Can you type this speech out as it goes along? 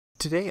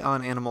Today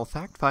on Animal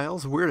Fact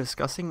Files, we're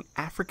discussing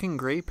African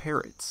Grey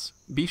Parrots.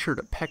 Be sure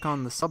to peck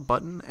on the sub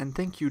button, and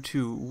thank you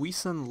to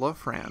Wiesen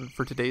Lofran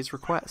for today's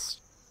request.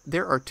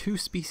 There are two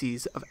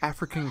species of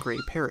African Grey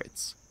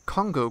Parrots,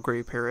 Congo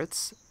Grey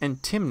Parrots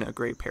and Timna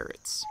Grey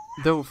Parrots,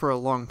 though for a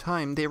long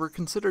time they were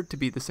considered to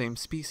be the same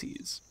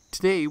species.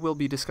 Today we'll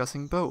be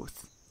discussing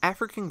both.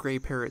 African Grey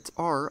Parrots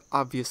are,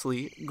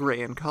 obviously,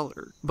 grey in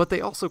color, but they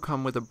also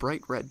come with a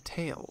bright red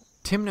tail.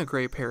 Timna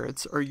Grey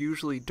Parrots are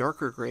usually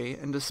darker grey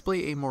and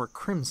display a more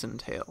crimson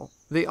tail.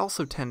 They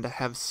also tend to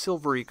have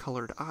silvery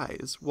colored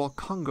eyes, while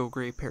Congo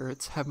Grey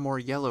Parrots have more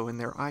yellow in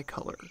their eye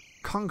color.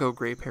 Congo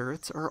Grey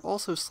Parrots are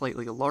also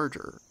slightly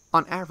larger.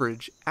 On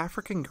average,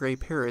 African Grey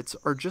Parrots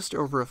are just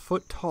over a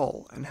foot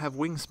tall and have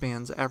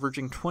wingspans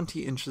averaging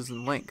 20 inches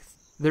in length.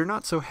 They're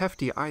not so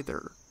hefty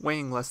either,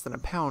 weighing less than a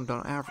pound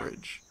on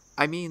average.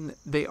 I mean,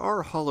 they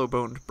are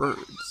hollow-boned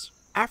birds.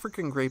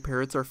 African Grey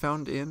Parrots are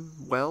found in,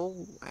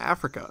 well,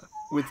 Africa,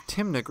 with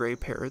Timna Grey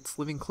Parrots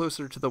living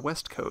closer to the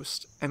west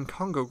coast, and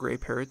Congo Grey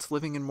Parrots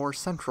living in more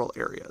central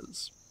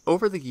areas.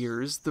 Over the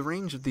years, the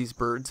range of these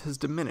birds has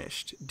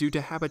diminished due to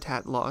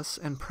habitat loss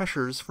and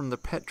pressures from the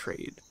pet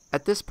trade.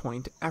 At this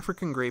point,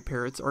 African Grey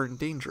Parrots are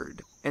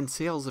endangered, and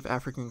sales of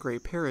African Grey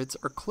Parrots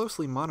are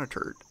closely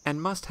monitored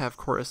and must have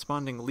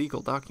corresponding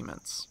legal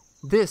documents.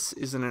 This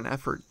is in an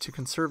effort to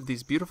conserve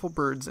these beautiful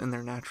birds in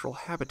their natural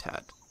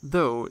habitat,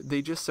 though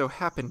they just so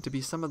happen to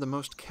be some of the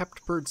most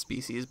kept bird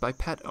species by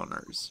pet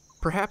owners,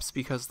 perhaps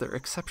because they're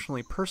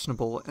exceptionally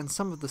personable and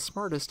some of the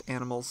smartest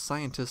animals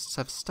scientists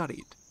have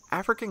studied.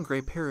 African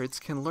Grey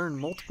Parrots can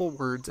learn multiple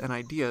words and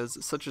ideas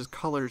such as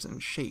colors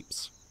and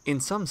shapes.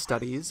 In some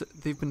studies,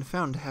 they've been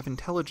found to have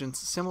intelligence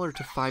similar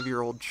to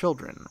 5-year-old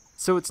children,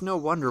 so it's no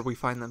wonder we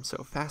find them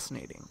so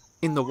fascinating.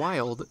 In the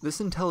wild,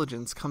 this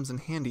intelligence comes in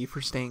handy for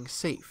staying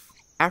safe.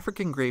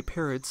 African Grey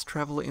Parrots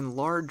travel in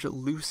large,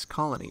 loose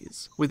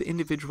colonies, with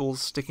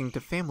individuals sticking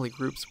to family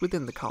groups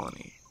within the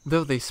colony.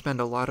 Though they spend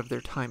a lot of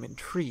their time in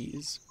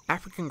trees,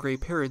 African Grey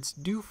Parrots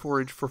do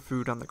forage for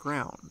food on the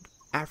ground.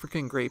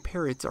 African Grey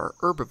Parrots are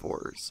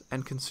herbivores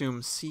and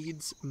consume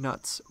seeds,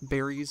 nuts,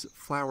 berries,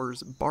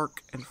 flowers,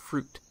 bark, and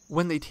fruit.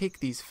 When they take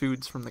these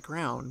foods from the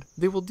ground,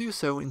 they will do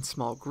so in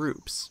small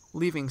groups,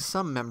 leaving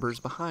some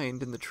members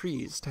behind in the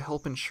trees to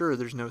help ensure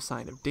there's no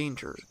sign of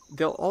danger.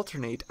 They'll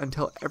alternate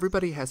until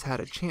everybody has had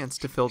a chance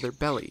to fill their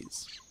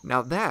bellies.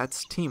 Now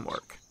that's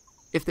teamwork.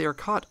 If they are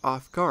caught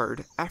off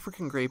guard,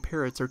 African Grey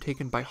Parrots are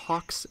taken by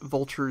hawks,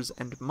 vultures,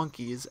 and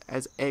monkeys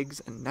as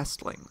eggs and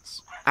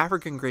nestlings.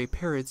 African Grey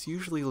Parrots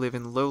usually live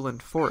in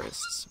lowland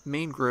forests,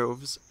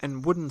 mangroves,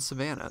 and wooded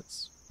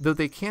savannas. Though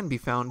they can be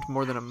found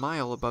more than a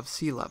mile above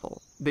sea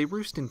level, they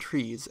roost in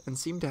trees and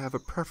seem to have a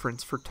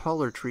preference for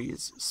taller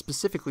trees,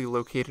 specifically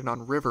located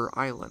on river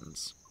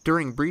islands.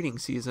 During breeding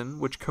season,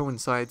 which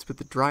coincides with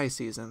the dry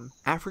season,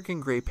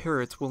 African Grey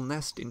Parrots will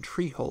nest in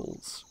tree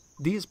holes.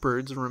 These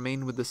birds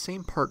remain with the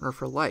same partner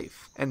for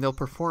life, and they'll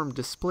perform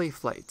display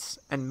flights,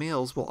 and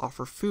males will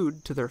offer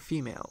food to their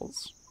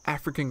females.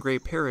 African Grey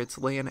Parrots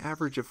lay an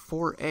average of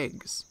 4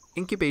 eggs.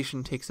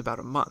 Incubation takes about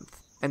a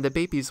month, and the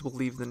babies will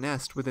leave the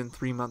nest within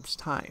 3 months'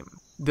 time.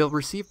 They'll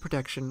receive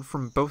protection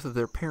from both of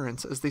their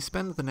parents as they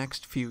spend the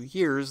next few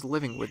years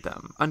living with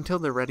them, until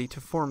they're ready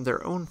to form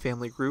their own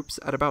family groups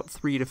at about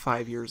 3 to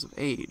 5 years of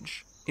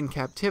age. In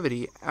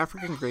captivity,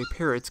 African Grey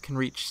Parrots can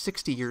reach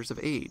 60 years of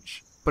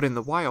age, but in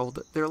the wild,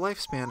 their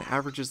lifespan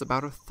averages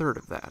about a third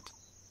of that.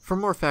 For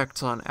more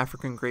facts on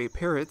African Grey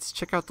Parrots,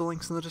 check out the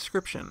links in the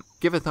description.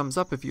 Give a thumbs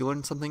up if you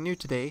learned something new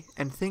today,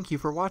 and thank you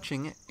for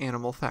watching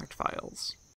Animal Fact Files.